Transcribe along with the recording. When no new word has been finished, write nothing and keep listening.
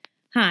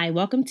Hi,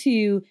 welcome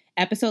to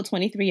episode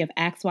 23 of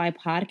Ask Why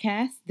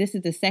podcast. This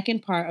is the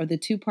second part of the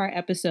two-part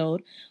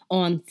episode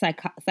on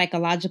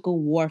psychological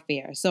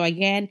warfare. So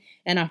again,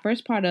 in our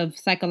first part of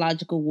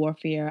psychological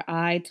warfare,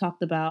 I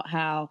talked about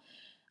how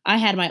I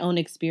had my own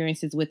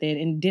experiences with it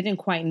and didn't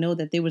quite know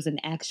that there was an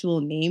actual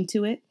name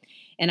to it.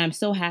 And I'm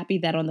so happy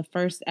that on the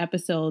first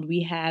episode,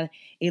 we have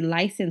a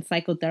licensed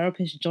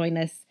psychotherapist join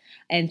us.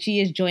 And she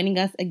is joining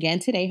us again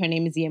today. Her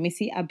name is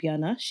Yemisi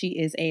Abiona. She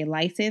is a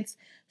licensed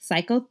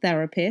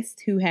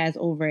psychotherapist who has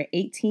over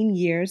 18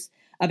 years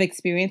of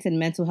experience in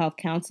mental health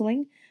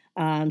counseling.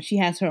 She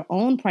has her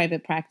own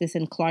private practice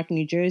in Clark,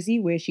 New Jersey,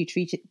 where she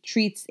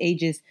treats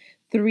ages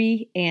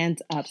 3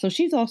 and up. So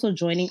she's also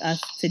joining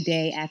us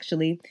today,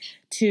 actually,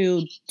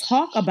 to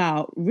talk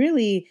about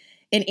really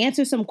and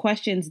answer some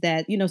questions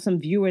that, some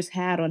viewers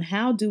had on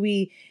how do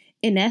we,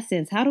 in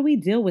essence, how do we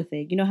deal with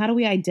it? How do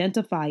we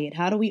identify it?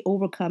 How do we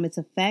overcome its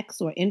effects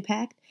or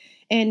impact?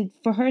 And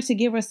for her to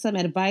give us some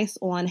advice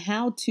on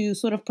how to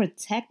sort of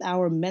protect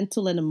our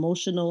mental and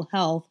emotional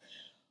health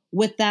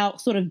without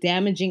sort of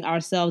damaging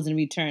ourselves in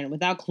return,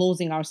 without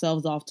closing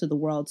ourselves off to the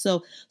world.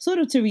 So sort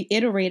of to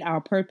reiterate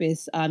our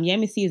purpose,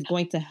 Yemisi is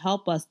going to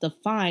help us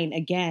define,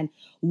 again,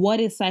 what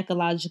is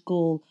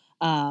psychological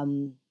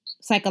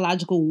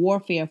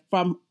warfare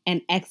from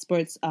an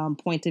expert's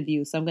point of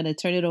view. So I'm going to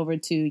turn it over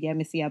to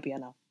Yemisi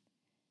Abiona.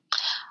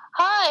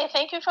 Hi,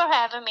 thank you for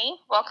having me.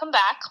 Welcome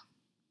back.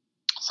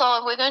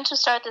 So we're going to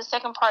start the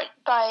second part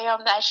by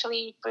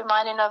actually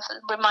reminding us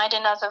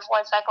of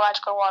what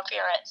psychological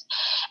warfare is,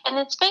 and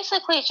it's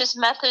basically just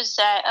methods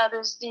that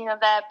others,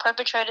 that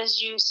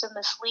perpetrators use to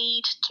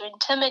mislead, to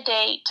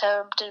intimidate,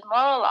 to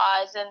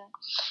demoralize,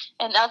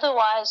 and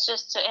otherwise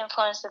just to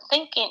influence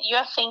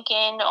your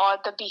thinking, or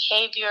the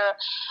behavior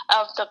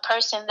of the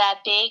person that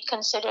they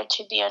consider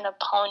to be an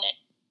opponent.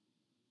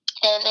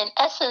 And in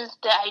essence,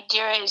 the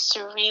idea is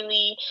to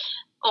really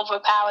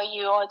overpower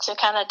you, or to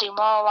kind of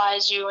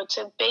demoralize you, or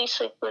to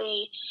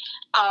basically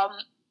to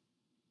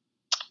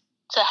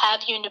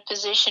have you in a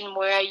position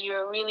where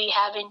you're really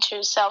having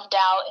to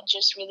self-doubt and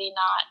just really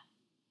not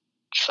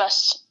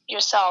trust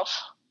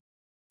yourself.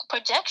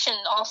 Projection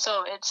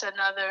also, it's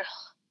another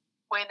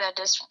way that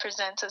this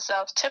presents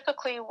itself.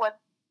 Typically what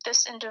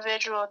this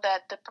individual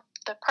that the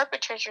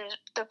perpetrator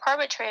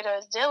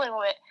is dealing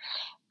with,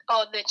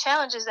 or the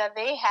challenges that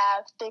they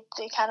have, they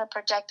kind of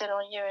project it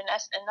on you. In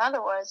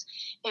other words,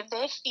 if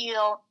they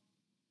feel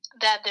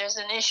that there's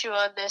an issue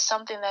or there's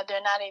something that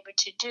they're not able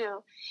to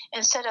do,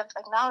 instead of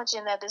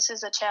acknowledging that this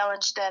is a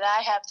challenge that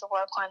I have to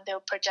work on,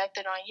 they'll project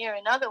it on you.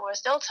 In other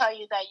words, they'll tell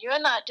you that you're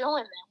not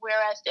doing it,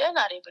 whereas they're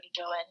not able to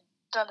do it.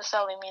 It doesn't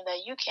necessarily mean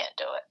that you can't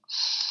do it.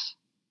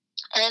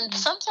 And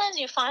sometimes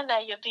you find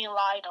that you're being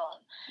lied on.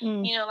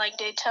 Like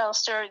they tell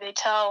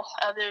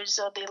others,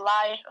 or they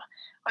lie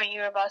on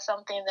you about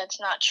something that's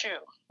not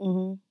true.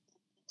 Mm-hmm.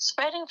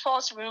 Spreading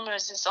false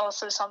rumors is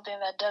also something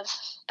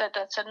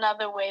that's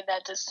another way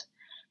that this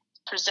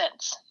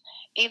presents,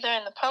 either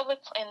in the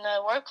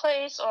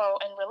workplace, or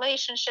in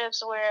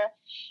relationships, where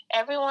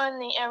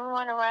everyone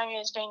around you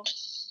is being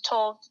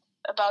told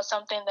about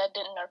something that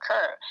didn't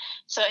occur.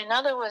 So in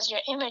other words,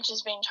 your image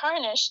is being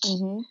tarnished.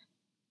 Mm-hmm.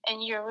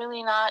 And you're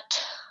really not,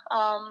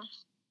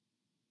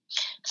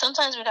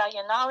 sometimes without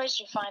your knowledge,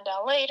 you find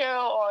out later,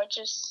 or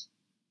just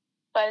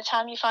by the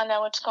time you find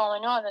out what's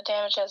going on, the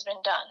damage has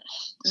been done.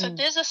 So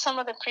these are some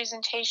of the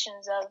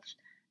presentations of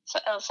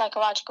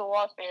psychological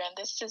warfare, and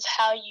this is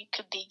how you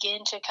could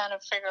begin to kind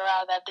of figure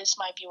out that this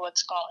might be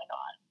what's going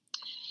on.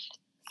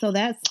 So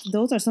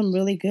those are some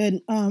really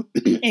good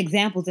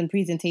examples and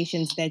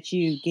presentations that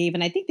you gave.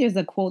 And I think there's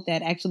a quote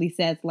that actually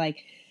says,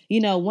 like,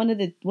 one of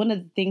the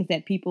things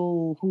that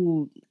people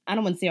who, I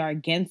don't want to say are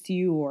against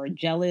you or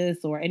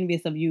jealous or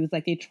envious of you, is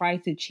like they try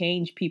to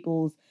change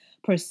people's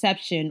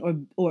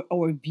perception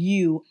or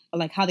view,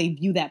 like how they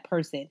view that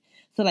person.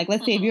 So like,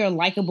 let's say if you're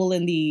likable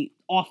in the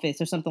office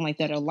or something like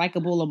that, or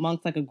likable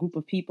amongst like a group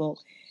of people,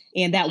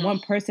 and that one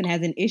person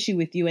has an issue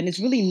with you, and it's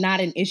really not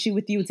an issue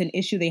with you, it's an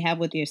issue they have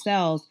with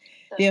themselves.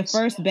 Their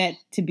first bet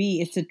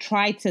is to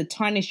try to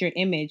tarnish your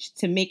image,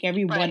 to make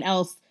everyone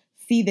else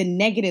see the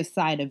negative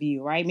side of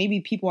you, right?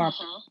 Maybe people are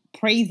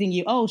praising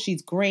you. Oh,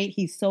 she's great.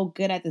 He's so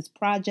good at this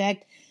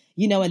project,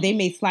 and they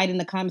may slide in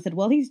the comments and said,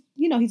 well, he's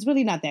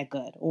really not that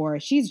good,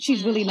 or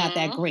she's really not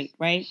that great,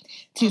 right?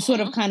 To sort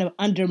of kind of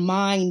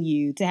undermine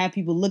you, to have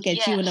people look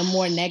at you in a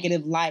more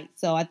negative light.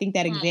 So I think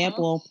that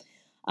example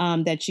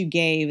that you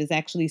gave is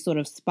actually sort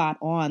of spot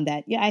on.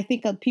 That, I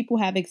think people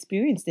have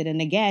experienced it.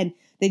 And again,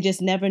 they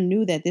just never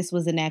knew that this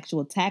was an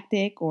actual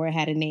tactic or it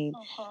had a name.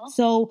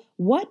 So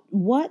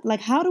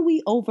how do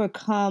we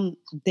overcome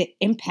the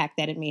impact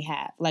that it may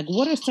have? Like,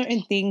 what are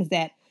certain things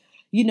that,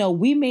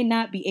 we may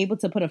not be able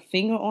to put a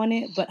finger on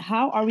it, but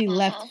how are we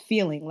left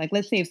feeling? Like,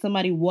 let's say if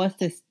somebody was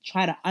to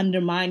try to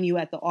undermine you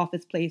at the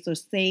office place, or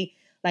say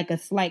like a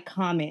slight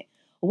comment,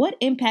 what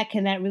impact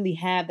can that really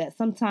have that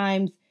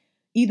sometimes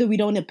either we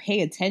don't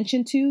pay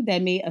attention to,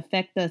 that may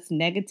affect us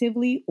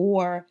negatively,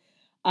 or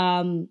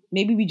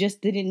maybe we just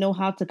didn't know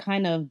how to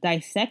kind of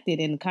dissect it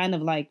and kind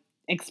of like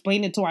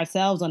explain it to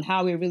ourselves on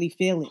how we're really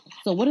feeling.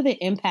 So what are the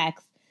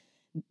impacts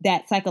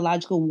that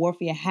psychological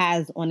warfare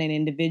has on an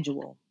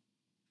individual?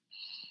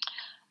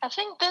 I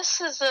think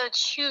this is a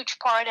huge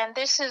part, and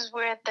this is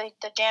where the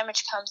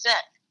damage comes in.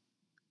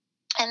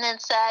 And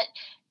it's that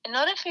in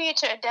order for you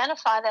to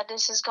identify that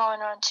this is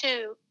going on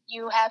too,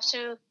 you have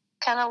to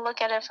kind of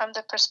look at it from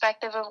the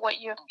perspective of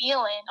what you're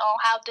feeling or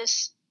how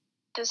this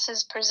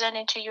is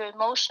presented to you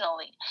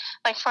emotionally.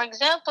 Like, for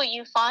example,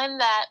 you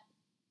find that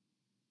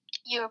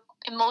you're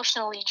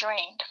emotionally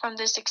drained from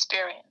this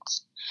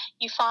experience.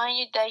 You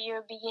find that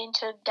you begin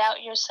to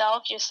doubt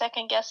yourself, you're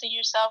second guessing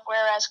yourself,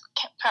 whereas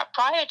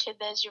prior to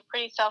this, you're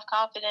pretty self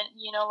confident,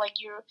 like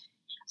you're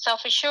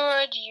self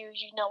assured,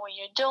 you know what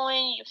you're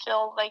doing, you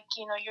feel like,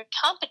 you're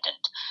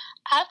competent.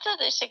 After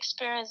this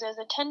experience, there's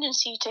a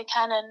tendency to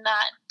kind of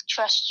not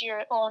trust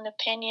your own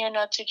opinion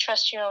or to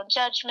trust your own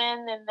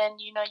judgment, and then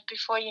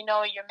before you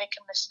know it, you're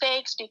making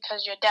mistakes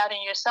because you're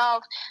doubting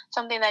yourself.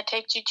 Something that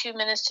takes you 2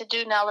 minutes to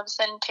do now all of a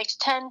sudden takes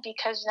 10,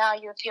 because now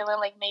you're feeling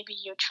like maybe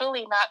you're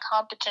truly not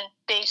competent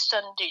based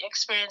on the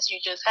experience you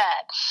just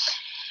had.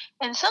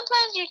 And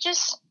sometimes you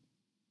just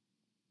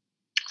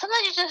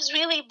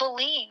really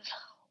believe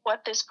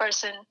what this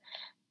person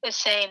is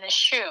saying is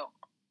true.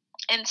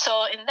 And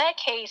so in that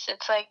case,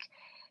 it's like,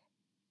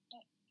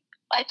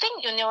 I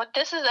think,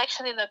 this is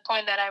actually the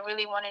point that I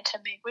really wanted to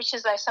make, which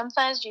is that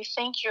sometimes you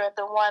think you're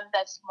the one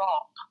that's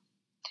wrong.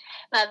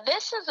 Now,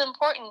 this is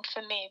important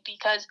for me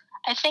because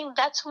I think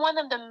that's one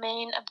of the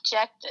main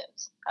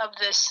objectives of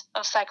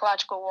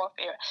psychological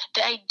warfare.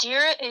 The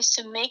idea is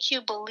to make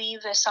you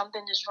believe that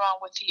something is wrong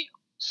with you.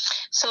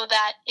 So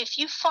that if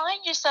you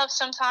find yourself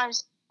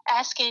sometimes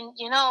asking,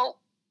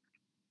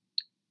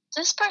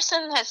 this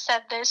person has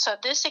said this, or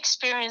this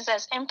experience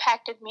has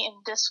impacted me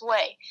in this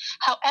way.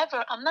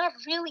 However, I'm not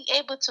really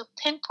able to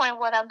pinpoint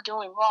what I'm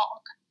doing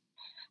wrong.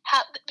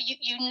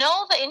 You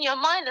know that in your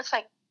mind, it's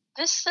like,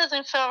 this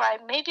doesn't feel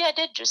right. Maybe I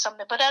did do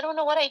something, but I don't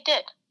know what I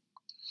did.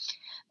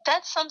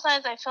 That's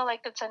sometimes I feel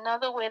like it's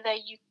another way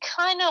that you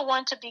kind of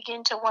want to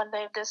begin to wonder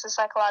if this is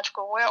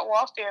psychological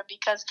warfare,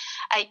 because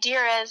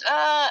idea is,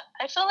 I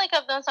feel like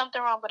I've done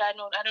something wrong, but I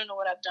don't know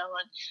what I've done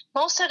wrong.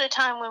 Most of the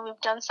time when we've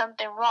done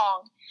something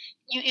wrong,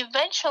 you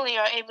eventually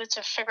are able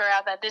to figure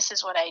out that this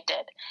is what I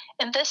did.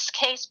 In this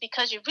case,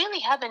 because you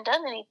really haven't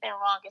done anything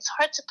wrong, it's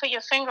hard to put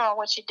your finger on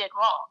what you did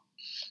wrong.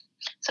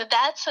 So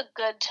that's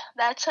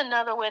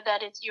another way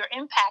that you're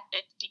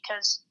impacted,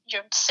 because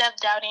you're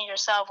self-doubting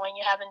yourself when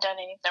you haven't done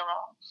anything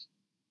wrong.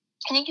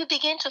 And then you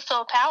begin to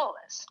feel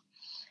powerless.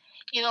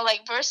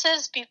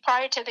 Versus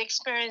prior to the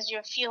experience,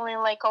 you're feeling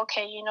like,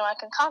 okay, I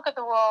can conquer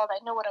the world, I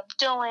know what I'm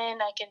doing,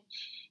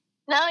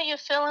 now you're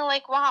feeling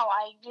like, wow,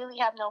 I really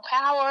have no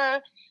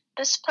power.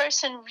 This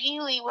person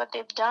really, what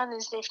they've done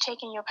is they've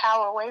taken your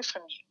power away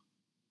from you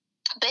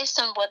based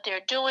on what they're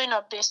doing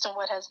or based on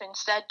what has been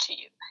said to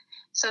you.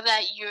 So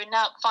that you're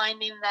not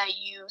finding that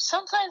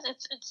sometimes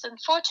it's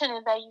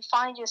unfortunate that you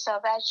find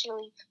yourself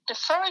actually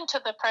deferring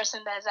to the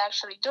person that's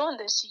actually doing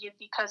this to you,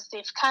 because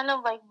they've kind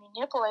of like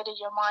manipulated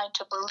your mind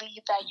to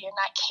believe that you're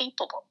not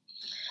capable.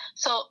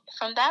 So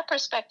from that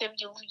perspective,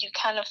 you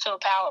kind of feel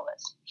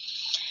powerless.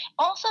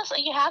 Also, so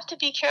you have to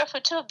be careful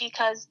too,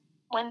 because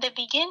when they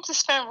begin to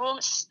spread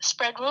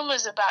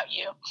rumors about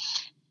you,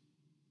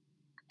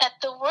 at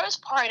the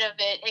worst part of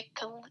it, it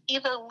can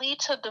either lead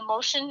to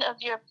demotion of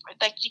you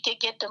could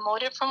get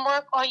demoted from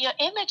work, or your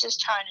image is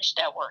tarnished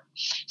at work.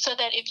 So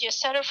that if you're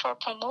set up for a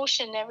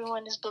promotion,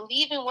 everyone is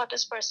believing what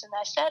this person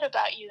has said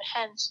about you,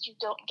 hence you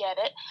don't get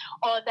it,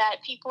 or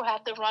that people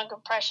have the wrong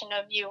impression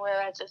of you,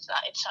 whereas it's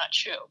not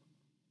true.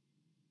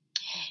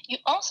 You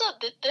also,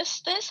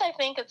 this I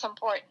think it's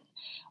important.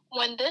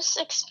 When this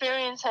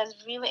experience has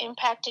really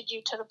impacted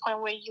you to the point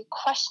where you're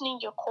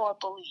questioning your core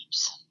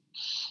beliefs.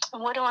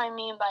 What do I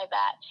mean by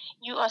that?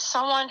 You are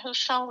someone who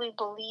strongly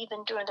believes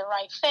in doing the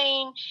right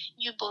thing.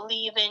 You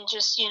believe in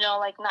just,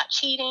 not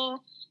cheating.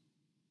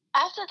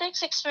 After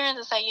this experience,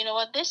 it's like,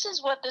 this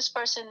is what this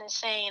person is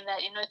saying,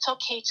 that, it's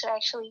okay to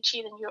actually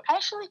cheat, and you're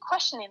actually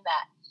questioning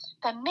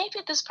that maybe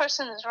this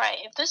person is right.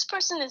 If this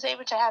person is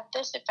able to have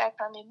this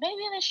effect on me,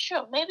 maybe it is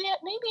true. Maybe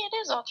it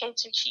is okay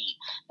to cheat.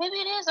 Maybe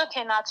it is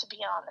okay not to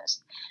be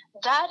honest.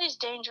 That is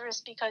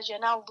dangerous, because you're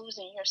now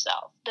losing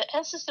yourself. The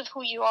essence of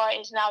who you are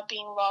is now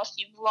being lost.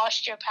 You've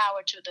lost your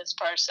power to this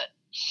person.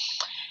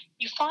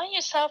 You find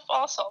yourself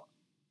replaying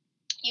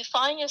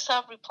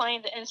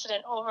the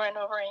incident over and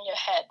over in your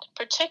head,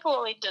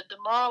 particularly the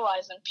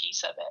demoralizing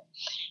piece of it,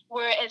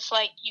 where it's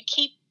like you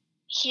keep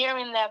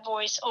hearing that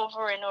voice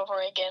over and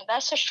over again.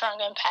 That's a strong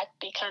impact,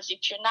 because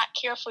if you're not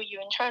careful, you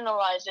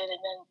internalize it and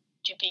then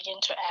you begin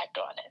to act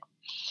on it.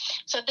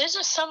 So these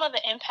are some of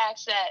the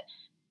impacts that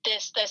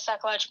this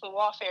psychological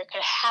warfare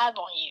could have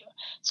on you.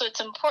 So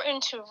it's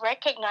important to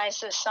recognize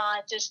the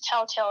signs, these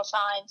telltale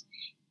signs,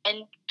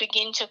 and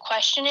begin to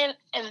question it.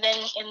 And then,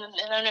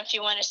 I don't know if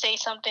you want to say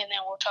something, then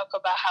we'll talk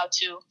about how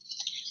to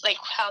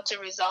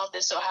resolve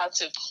this, or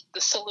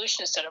the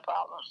solutions to the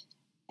problem.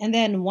 And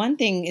then one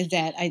thing is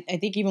that I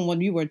think even when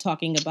we were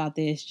talking about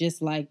this,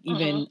 just like Mhm.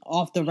 even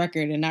off the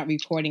record and not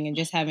recording and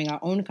just having our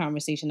own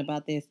conversation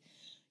about this,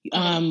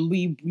 Mhm.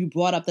 we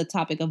brought up the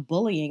topic of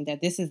bullying,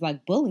 that this is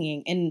like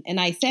bullying, and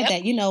I said Yep.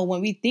 that, you know,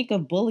 when we think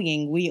of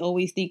bullying we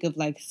always think of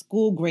like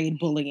school grade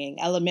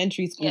bullying,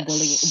 elementary school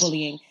Yes.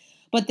 bullying,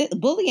 but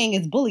bullying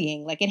is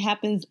bullying, like it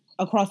happens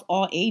across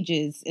all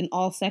ages, in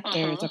all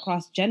sectors, Mhm.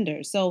 across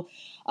genders. So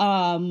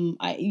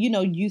I, you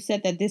know, you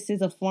said that this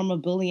is a form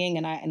of bullying,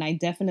 and I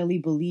definitely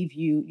believe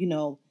you, you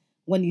know,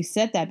 when you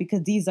said that,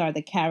 because these are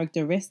the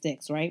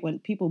characteristics, right? When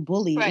people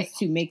bully, Right. is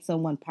to make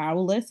someone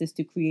powerless, is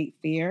to create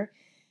fear,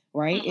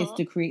 right? Is Mhm.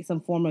 to create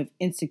some form of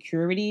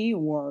insecurity,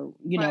 or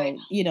Right.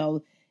 you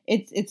know,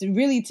 it's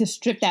really to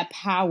strip that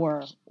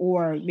power,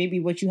 or maybe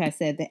what you had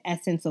said, the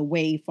essence,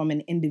 away from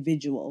an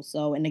individual.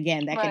 So, and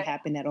again, that can Right.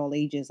 happen at all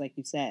ages, like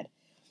you said.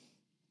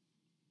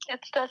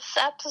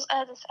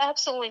 That's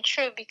absolutely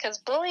true because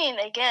bullying,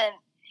 again,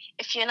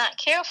 if you're not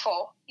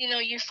careful,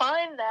 you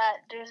find that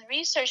there's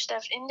research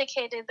that's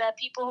indicated that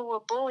people who were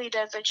bullied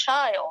as a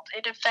child,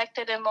 it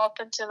affected them up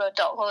until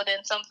adulthood,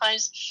 and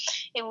sometimes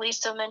it leads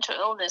to mental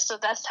illness. So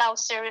that's how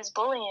serious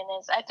bullying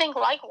is. I think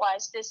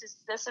likewise, this is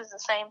the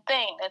same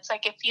thing. It's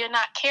like if you're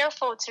not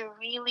careful to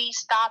really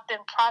stop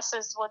and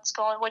process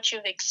what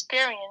you've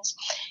experienced,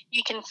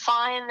 you can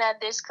find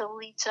that this could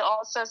lead to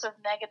all sorts of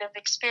negative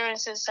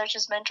experiences, such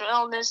as mental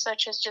illness,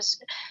 such as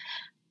just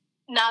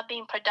not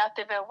being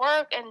productive at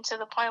work, and to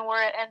the point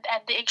where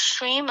at the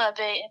extreme of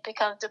it, it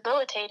becomes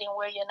debilitating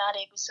where you're not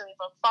able to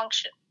even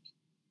function.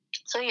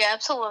 So you're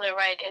absolutely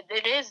right.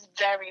 It is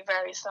very,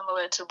 very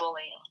similar to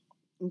bullying.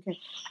 Okay.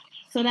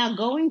 So now,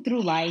 going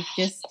through life,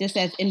 just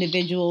as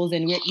individuals,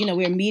 and we're, you know,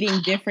 we're meeting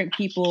different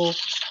people,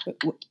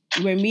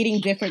 we're meeting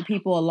different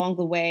people along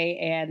the way,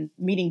 and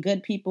meeting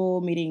good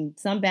people, meeting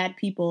some bad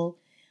people,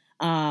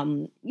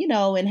 you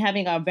know, and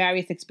having our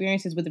various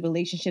experiences with the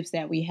relationships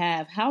that we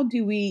have. How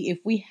do we, if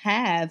we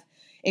have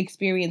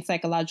experienced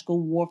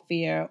psychological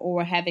warfare,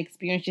 or have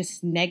experienced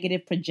just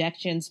negative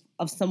projections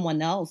of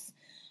someone else,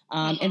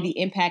 and Hmm. the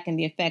impact and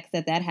the effects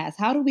that that has,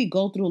 how do we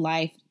go through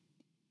life,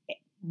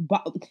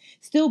 but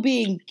still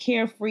being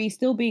carefree,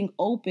 still being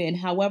open,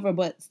 however,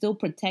 but still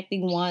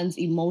protecting one's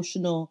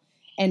emotional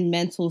and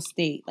mental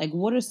state? Like,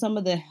 what are some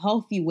of the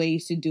healthy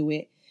ways to do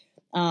it?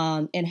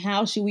 And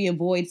how should we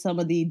avoid some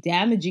of the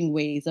damaging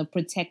ways of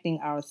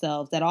protecting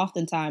ourselves that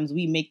oftentimes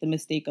we make the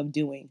mistake of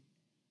doing?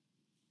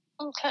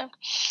 Okay.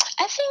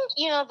 I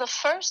think, the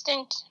first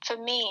thing for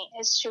me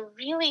is to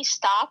really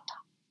stop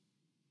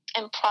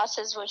and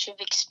process what you've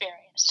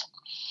experienced.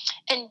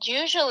 And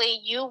usually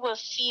you will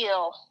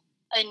feel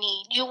a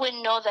need. You would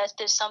know that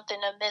there's something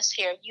amiss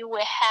here. You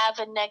would have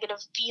a negative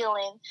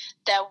feeling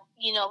that,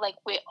 like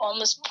we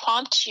almost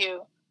prompt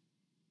you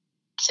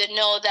to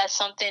know that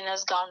something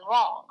has gone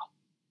wrong.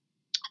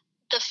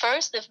 The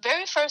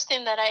very first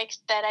thing that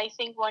I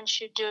think one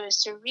should do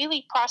is to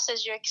really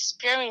process your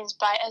experience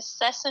by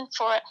assessing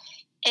for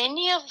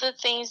any of the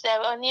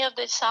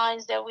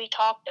signs that we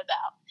talked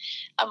about.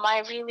 Am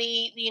I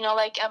really,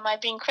 like, am I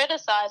being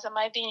criticized? Am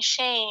I being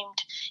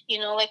shamed?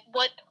 Like,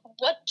 what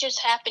just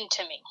happened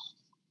to me?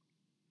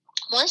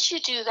 Once you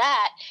do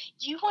that,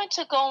 you want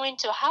to go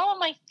into, how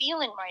am I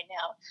feeling right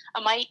now?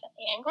 Am I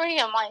angry?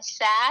 Am I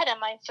sad?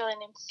 Am I feeling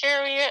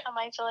inferior? Am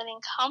I feeling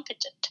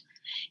incompetent?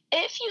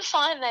 If you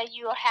find that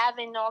you are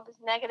having all these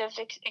negative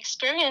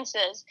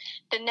experiences,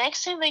 the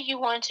next thing that you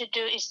want to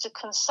do is to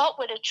consult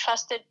with a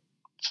trusted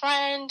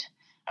friend,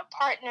 a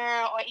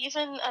partner, or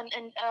even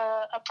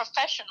a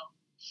professional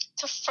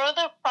to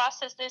further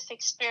process this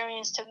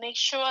experience, to make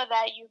sure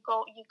that you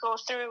go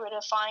through with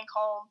a fine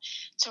comb,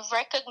 to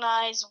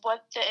recognize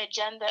what the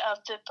agenda of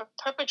the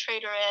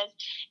perpetrator is,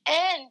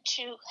 and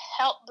to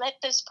let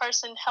this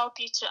person help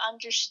you to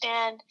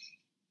understand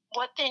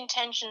what the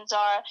intentions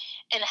are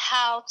and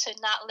how to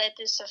not let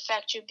this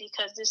affect you,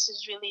 because this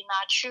is really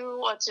not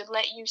true, or to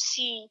let you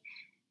see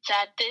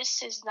that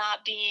this is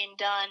being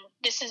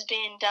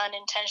done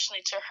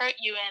intentionally to hurt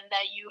you, and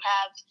that you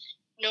have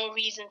no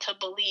reason to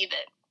believe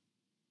it.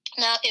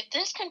 Now, if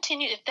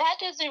that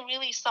doesn't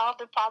really solve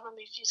the problem,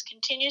 if you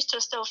continues to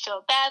still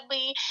feel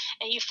badly,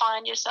 and you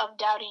find yourself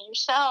doubting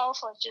yourself,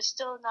 or just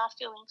still not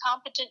feeling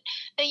competent,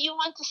 then you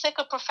want to seek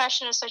a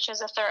professional such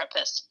as a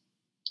therapist.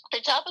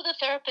 The job of the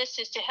therapist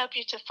is to help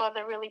you to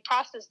further really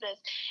process this,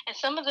 and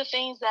some of the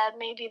things that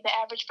maybe the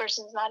average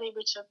person is not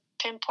able to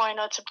pinpoint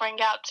or to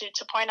point out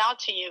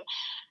to you.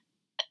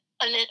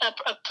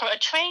 A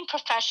trained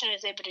professional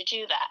is able to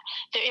do that.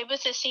 They're able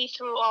to see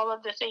through all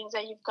of the things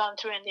that you've gone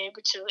through, and they're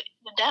able to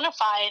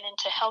identify it and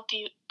to help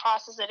you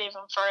process it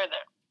even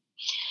further.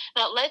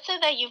 Now, let's say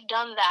that you've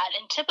done that,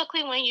 and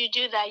typically when you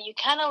do that, you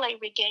kind of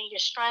like regain your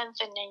strength,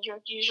 and then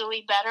you're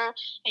usually better,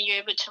 and you're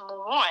able to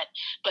move on.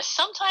 But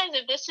sometimes,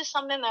 if this is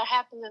something that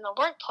happens in the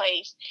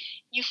workplace,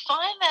 you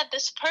find that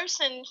this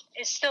person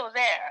is still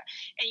there,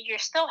 and you're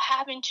still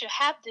having to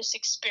have this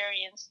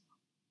experience.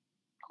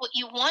 What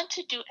you want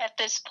to do at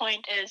this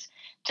point is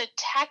to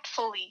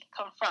tactfully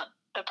confront.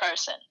 the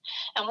person.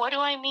 And what do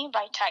I mean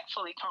by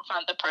tactfully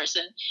confront the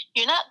person?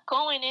 You're not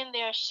going in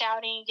there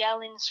shouting,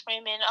 yelling,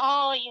 screaming,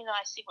 oh,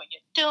 I see what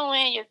you're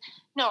doing.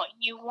 No,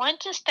 you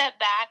want to step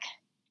back,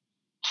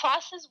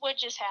 process what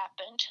just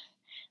happened,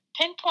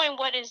 pinpoint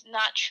what is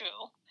not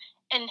true,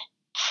 and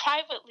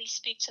privately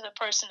speak to the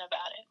person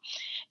about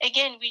it.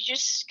 Again, we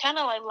just kind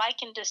of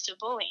liken this to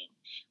bullying.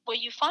 What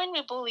you find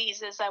with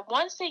bullies is that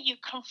once that you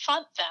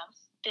confront them,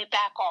 they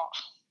back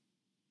off.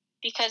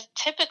 Because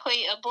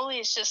typically a bully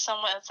is just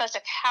someone, such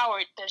a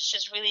coward that's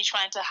just really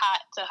trying to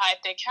hide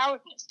their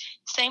cowardness.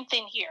 Same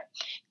thing here.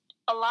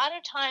 A lot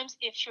of times,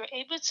 if you're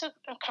able to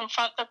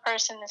confront the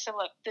person and say,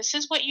 look, this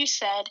is what you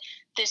said,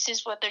 this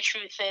is what the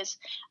truth is,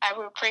 I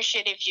would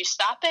appreciate if you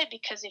stop it,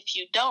 because if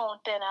you don't,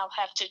 then I'll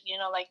have to,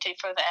 take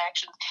further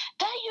actions.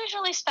 That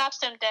usually stops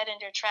them dead in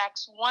their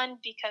tracks. One,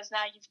 because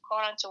now you've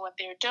caught on to what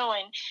they're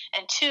doing.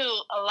 And two,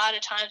 a lot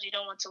of times you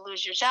don't want to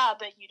lose your job,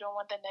 but you don't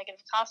want the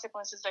negative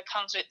consequences that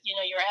comes with,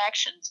 your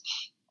actions.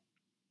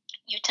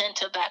 You tend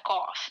to back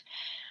off.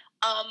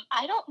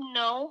 I don't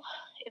know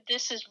if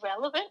this is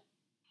relevant,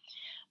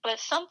 but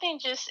something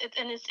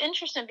and it's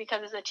interesting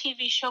because it's a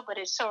TV show, but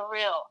it's so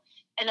real.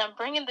 And I'm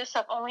bringing this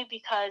up only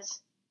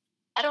because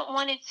I don't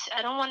want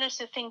us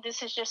to think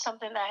this is just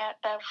something that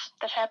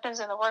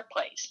happens in the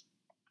workplace.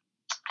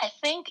 I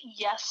think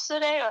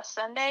yesterday or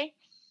Sunday,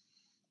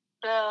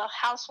 the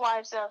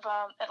Housewives of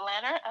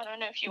Atlanta. I don't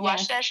know if you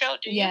watched that show.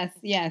 Do you?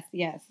 Yes.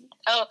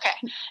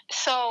 Okay.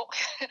 So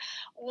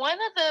one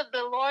of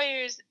the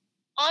lawyers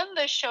on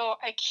the show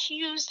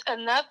accused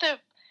another.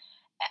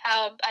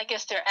 I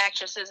guess they're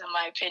actresses, in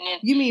my opinion.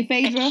 You mean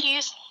Phaedra?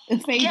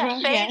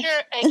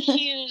 Phaedra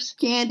accused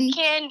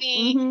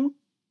Candy mm-hmm.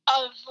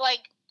 of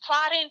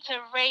plotting to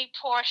rape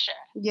Portia.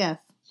 Yes.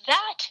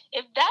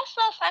 If that's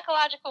not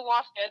psychological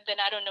warfare, then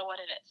I don't know what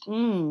it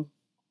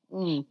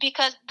is.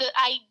 Because the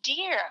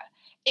idea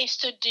is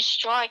to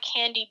destroy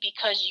Candy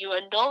because you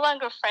are no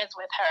longer friends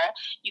with her.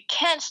 You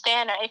can't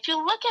stand her. If you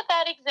look at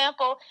that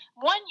example,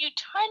 one, you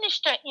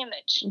tarnished her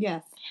image.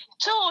 Yes.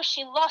 Two,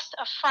 she lost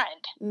a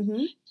friend.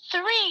 Mm-hmm.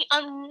 Three,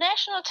 on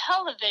national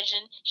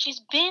television,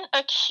 she's been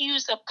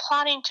accused of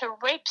plotting to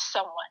rape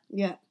someone.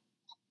 Yeah.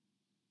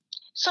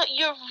 So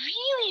you're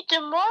really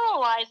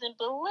demoralizing,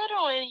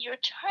 belittling, you're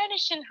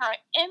tarnishing her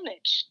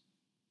image.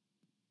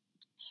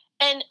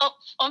 And,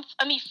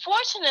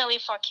 fortunately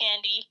for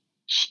Candy,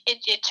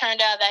 it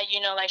turned out that,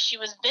 she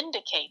was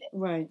vindicated.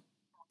 Right.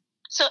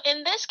 So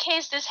in this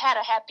case, this had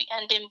a happy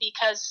ending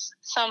because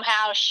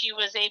somehow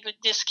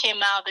this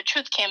came out, the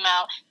truth came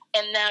out,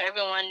 and now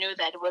everyone knew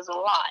that it was a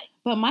lie.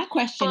 But my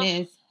question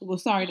is,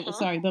 sorry,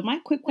 but my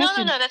quick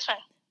question. No, that's fine.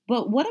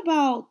 But what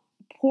about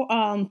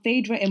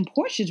Phaedra and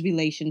Portia's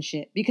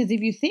relationship? Because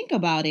if you think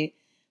about it,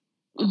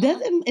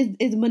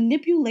 is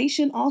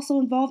manipulation also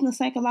involved in the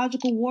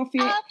psychological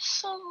warfare?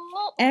 Absolutely.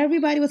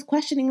 Everybody was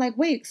questioning,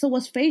 wait, so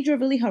was Phaedra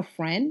really her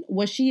friend?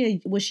 Was she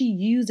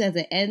used as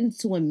an end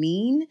to a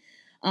mean?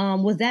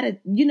 Was that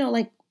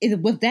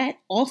was that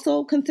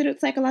also considered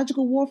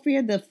psychological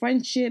warfare? The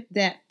friendship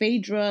that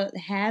Phaedra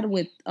had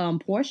with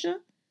Portia?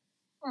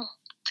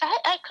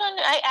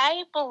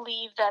 I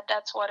believe that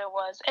that's what it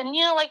was. And,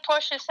 like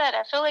Portia said,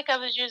 I feel like I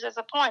was used as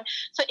a pawn.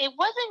 So it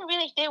wasn't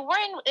really, they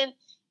weren't,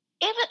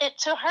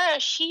 to her,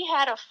 she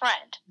had a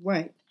friend.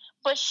 Right.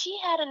 But she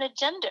had an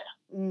agenda.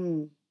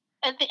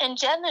 And the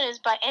agenda is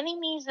by any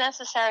means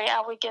necessary,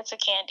 I would get to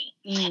Candy.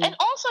 And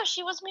also,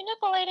 she was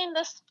manipulating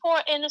this poor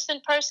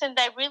innocent person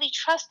that really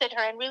trusted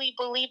her and really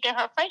believed in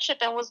her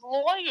friendship and was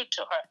loyal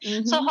to her.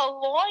 Mm-hmm. So her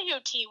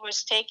loyalty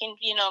was taken,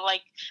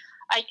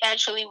 I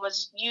actually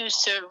was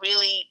used to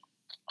really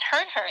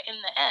hurt her in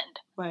the end.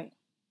 Right.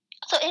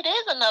 So it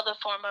is another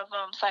form of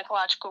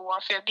psychological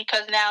warfare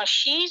because now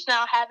she's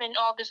having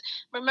all this.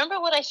 Remember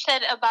what I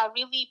said about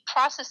really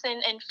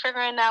processing and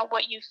figuring out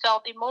what you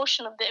felt, the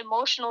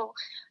emotional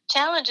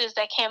challenges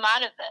that came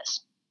out of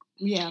this.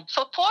 Yeah.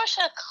 For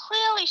Portia,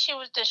 clearly she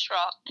was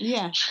distraught.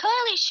 Yeah.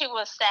 Clearly she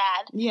was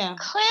sad. Yeah.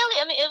 Clearly,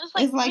 it was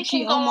like it's like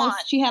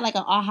she had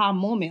an aha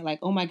moment,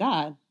 oh my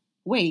God,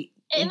 wait.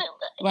 And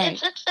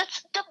right.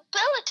 it's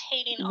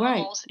debilitating right.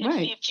 almost.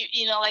 Right. If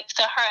you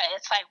to her,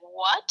 it's like,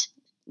 what?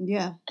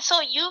 Yeah. So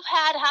you've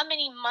had how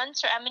many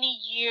months or how many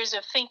years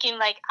of thinking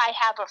I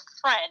have a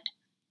friend,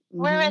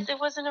 whereas it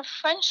wasn't a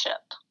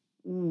friendship.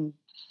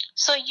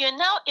 So you're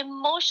now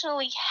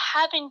emotionally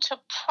having to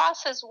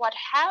process what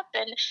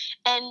happened,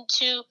 and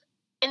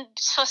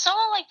for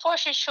someone like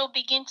Portia, she'll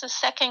begin to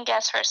second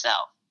guess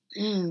herself.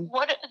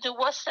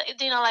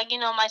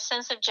 My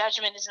sense of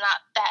judgment is not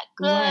that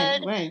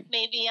good. Right.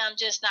 Maybe I'm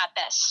just not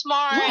that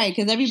smart. Right,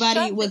 because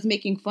everybody was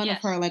making fun of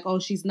her, oh,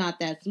 she's not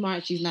that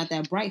smart, she's not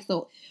that bright.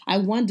 So I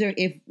wonder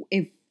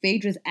if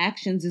Phaedra's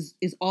actions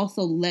is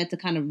also led to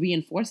kind of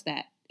reinforce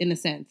that in a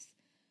sense.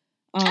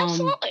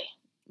 Absolutely.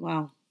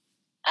 Wow.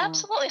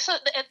 Absolutely. So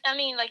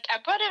I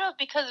brought it up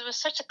because it was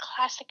such a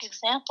classic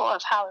example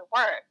of how it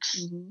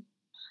works. Mm-hmm.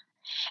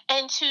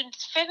 And to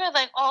figure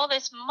all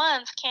this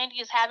month, Candy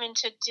is having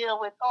to deal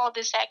with all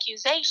these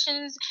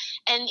accusations.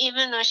 And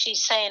even though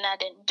she's saying I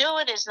didn't do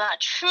it, it's not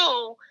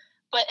true.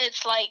 But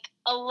it's like,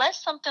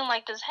 unless something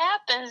like this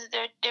happens,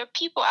 there are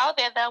people out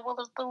there that will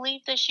have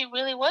believed that she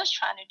really was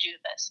trying to do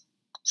this.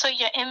 So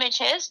your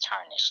image is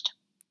tarnished.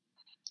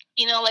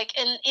 You know, like,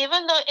 and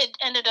even though it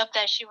ended up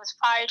that she was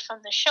fired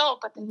from the show,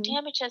 but the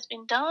damage has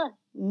been done.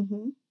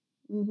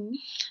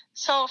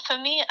 So for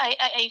me,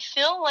 I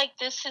feel like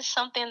this is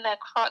something that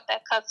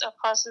cuts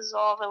across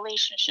all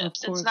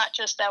relationships. It's not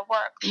just at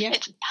work. Yeah.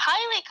 It's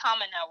highly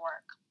common at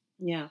work.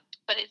 Yeah.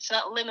 But it's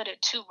not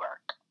limited to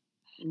work.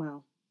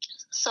 Wow.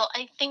 So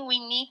I think we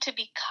need to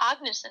be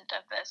cognizant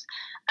of this.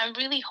 I'm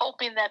really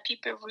hoping that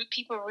people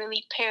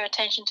really pay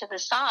attention to the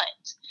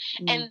signs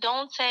and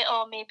don't say,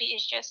 "Oh, maybe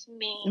it's just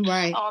me,"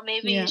 right? Or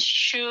maybe it's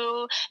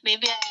true.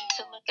 Maybe I need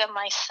to look at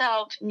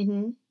myself.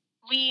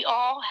 We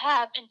all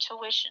have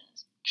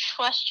intuitions.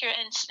 Trust your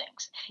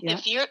instincts. Yep.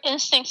 If your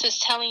instincts is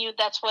telling you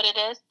that's what it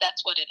is,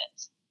 that's what it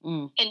is,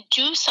 and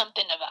do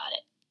something about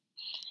it.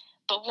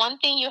 But one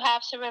thing you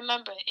have to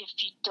remember, if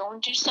you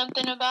don't do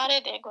something about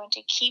it, they're going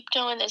to keep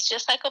doing this,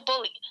 just like a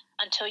bully.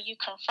 Until you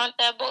confront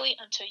that bully,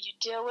 until you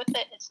deal with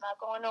it, it's not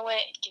going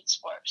away. It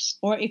gets worse.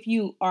 Or if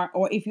you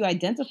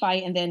identify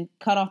and then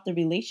cut off the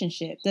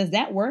relationship, does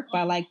that work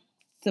by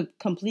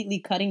completely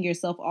cutting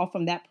yourself off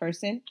from that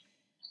person?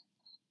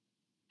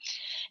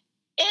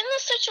 In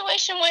a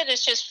situation where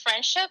it's just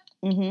friendship,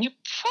 you're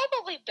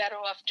probably better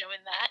off doing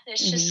that. It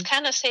just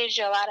kind of saves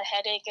you a lot of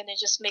headache, and it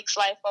just makes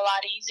life a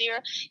lot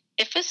easier.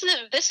 If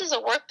this is a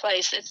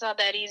workplace, it's not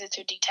that easy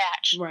to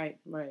detach. Right,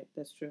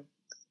 that's true.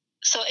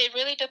 So it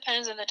really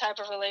depends on the type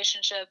of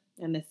relationship.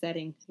 And the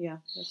setting, yeah,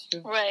 that's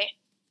true. Right.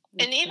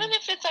 That's and even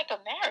if it's like a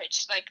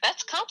marriage, like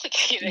that's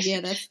complicated.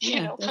 Yeah, that's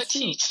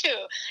that's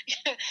true.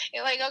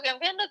 You're like, okay, I'm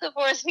getting a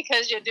divorce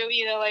because you're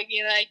doing,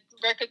 I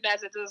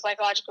recognize that this is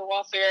psychological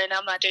warfare, and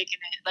I'm not taking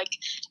it. Like,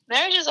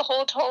 marriage is a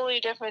whole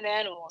totally different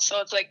animal. So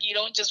it's like you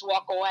don't just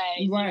walk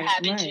away. Right, you're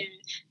having to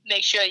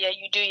make sure,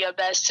 you do your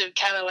best to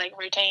kind of like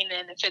retain it.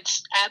 And if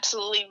it's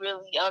absolutely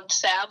really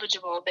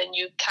unsalvageable, then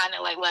you kind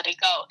of like let it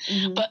go.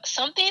 But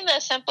something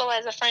as simple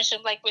as a friendship,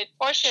 like with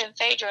Portia and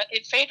Phaedra,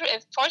 if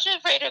Portia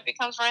and Phaedra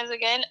becomes friends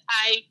again,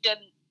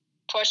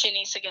 Portia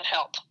needs to get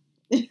help.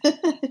 She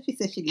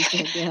said she needs to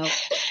get help.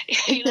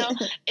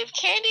 If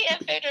Candy and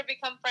Phaedra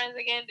become friends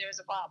again, there's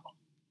a problem.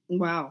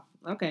 Wow.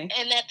 Okay.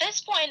 And at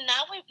this point,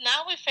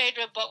 now we're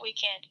Phaedra, but we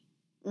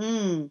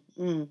Candy.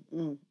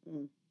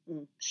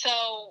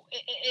 So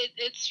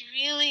it's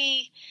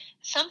really,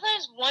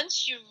 sometimes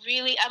once you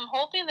really, I'm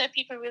hoping that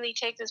people really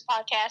take this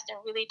podcast and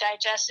really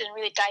digest it and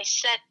really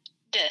dissect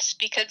this,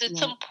 because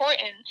it's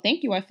important.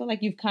 Thank you. I feel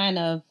like you've kind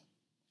of,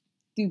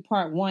 through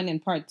part 1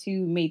 and part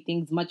 2, made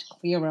things much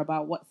clearer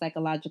about what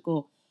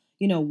psychological,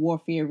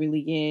 warfare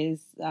really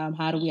is.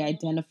 How do we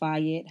identify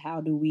it?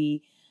 How do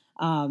we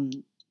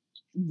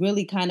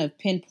really kind of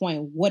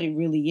pinpoint what it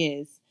really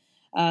is?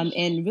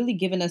 And really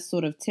giving us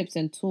sort of tips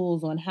and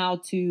tools on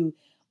how to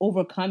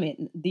overcome it,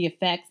 the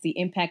effects, the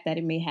impact that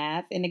it may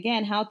have. And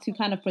again, how to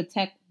kind of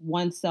protect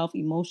oneself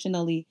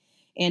emotionally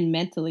and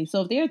mentally.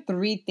 So if there are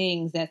 3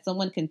 things that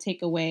someone can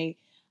take away,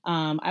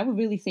 I would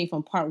really say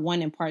from part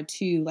 1 and part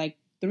 2, like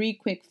 3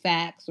 quick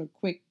facts or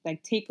quick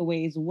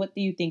takeaways. What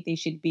do you think they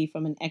should be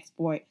from an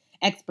expert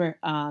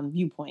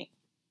viewpoint?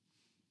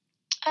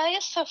 I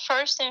guess the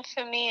first thing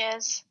for me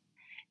is,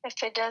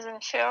 if it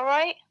doesn't feel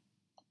right,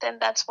 then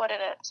that's what it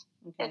is.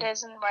 Okay. It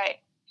isn't right.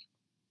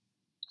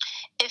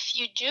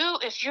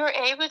 If you're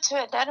able to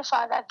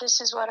identify that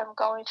this is what I'm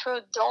going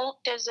through,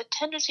 there's a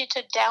tendency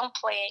to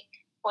downplay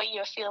what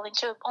you're feeling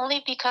too,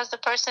 only because the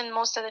person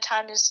most of the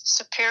time is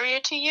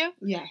superior to you.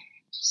 Yeah.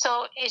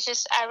 So it's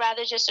just, I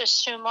rather just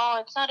assume,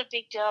 it's not a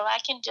big deal, I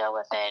can deal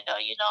with it, or,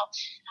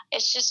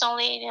 it's just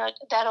only,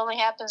 that only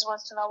happens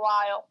once in a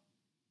while.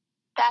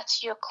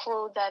 That's your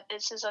clue that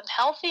this is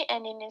unhealthy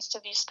and it needs to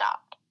be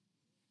stopped.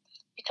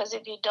 Because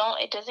if you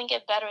don't, it doesn't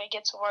get better, it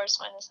gets worse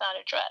when it's not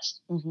addressed.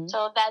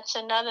 So that's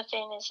another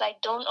thing, is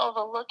like, don't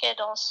overlook it,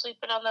 don't sweep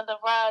it under the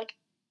rug.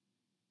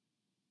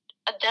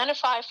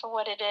 Identify for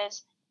what it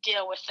is,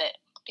 deal with it.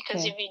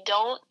 Because if you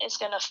don't, it's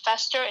going to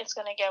fester, it's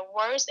going to get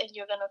worse, and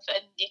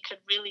it could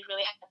really,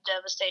 really have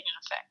devastating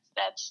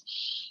effects.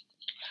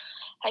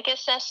 I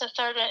guess that's the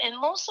third one. And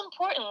most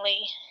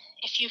importantly,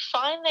 if you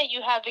find that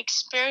you have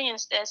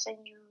experienced this and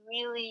you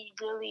really,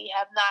 really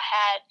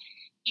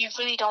you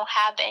really don't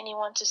have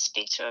anyone to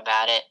speak to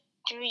about it,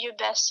 do your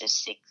best to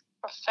seek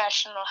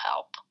professional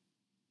help.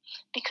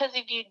 Because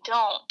if you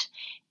don't,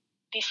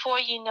 before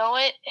you know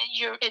it,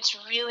 it's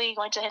really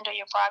going to hinder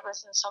your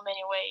progress in so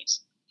many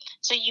ways.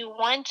 So you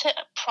want to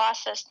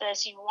process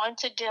this, you want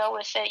to deal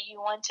with it, you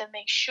want to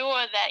make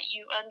sure that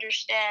you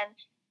understand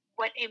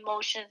what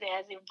emotions it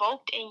has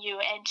evoked in you,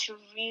 and to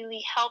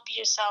really help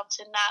yourself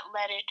to not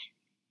let it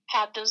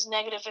have those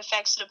negative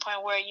effects to the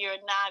point where your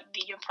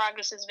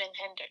progress has been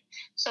hindered.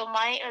 So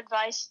my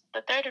advice,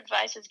 the third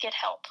advice, is get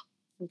help.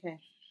 Okay.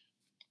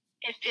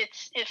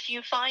 If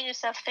you find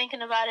yourself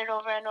thinking about it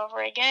over and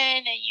over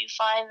again, and you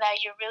find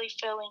that you're really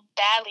feeling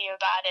badly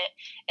about it,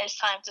 it's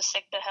time to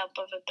seek the help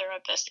of a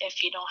therapist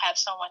if you don't have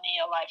someone in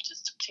your life to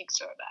speak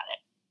to about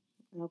it.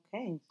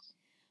 Okay.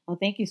 Well,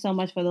 thank you so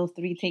much for those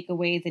three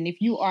takeaways. And if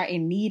you are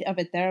in need of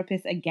a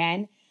therapist,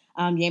 again,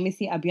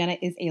 Yemisi Abiana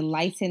is a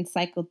licensed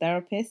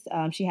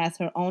psychotherapist. She has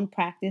her own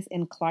practice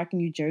in Clark,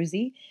 New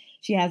Jersey.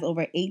 She has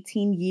over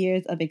 18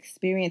 years of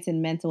experience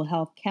in mental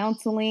health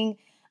counseling.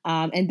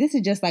 And this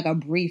is just like a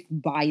brief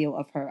bio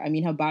of her. I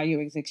mean, her bio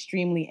is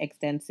extremely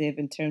extensive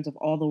in terms of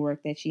all the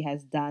work that she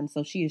has done.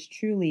 So she is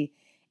truly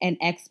an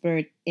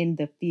expert in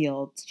the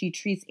field. She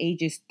treats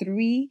ages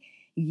 3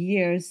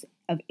 years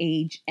of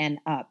age and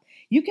up.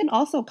 You can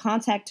also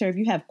contact her if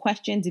you have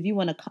questions, if you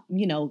want to,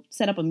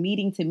 set up a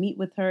meeting to meet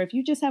with her. If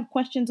you just have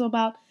questions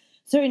about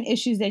certain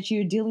issues that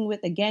you're dealing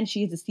with, again,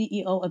 she is the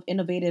CEO of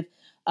Innovative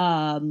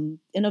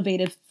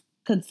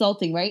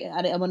Consulting, right?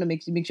 I want to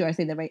make sure I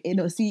say that right.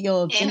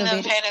 CEO of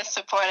Innovative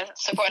Supportive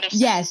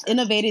Yes, Services.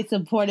 Innovative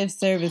Supportive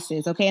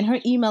Services. Okay, and her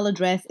email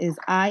address is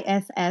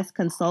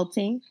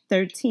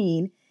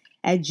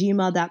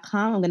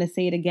issconsulting13@gmail.com. I'm going to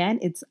say it again.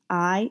 It's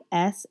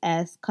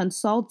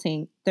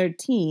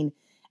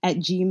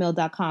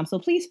issconsulting13@gmail.com. So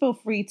please feel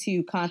free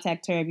to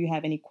contact her if you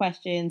have any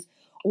questions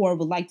or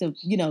would like to,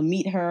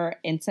 meet her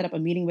and set up a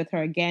meeting with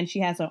her. Again, she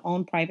has her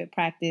own private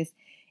practice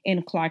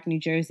in Clark, New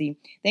Jersey.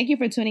 Thank you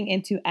for tuning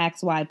into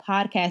Ask Why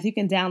Podcast. You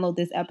can download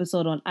this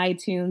episode on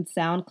iTunes,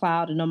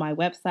 SoundCloud, and on my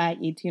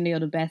website,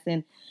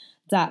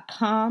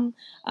 yetundeodubessin.com.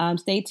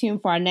 Stay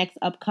tuned for our next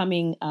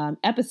upcoming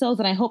episodes,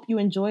 and I hope you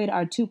enjoyed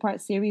our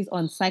 2-part series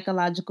on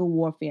psychological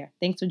warfare.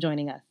 Thanks for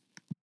joining us.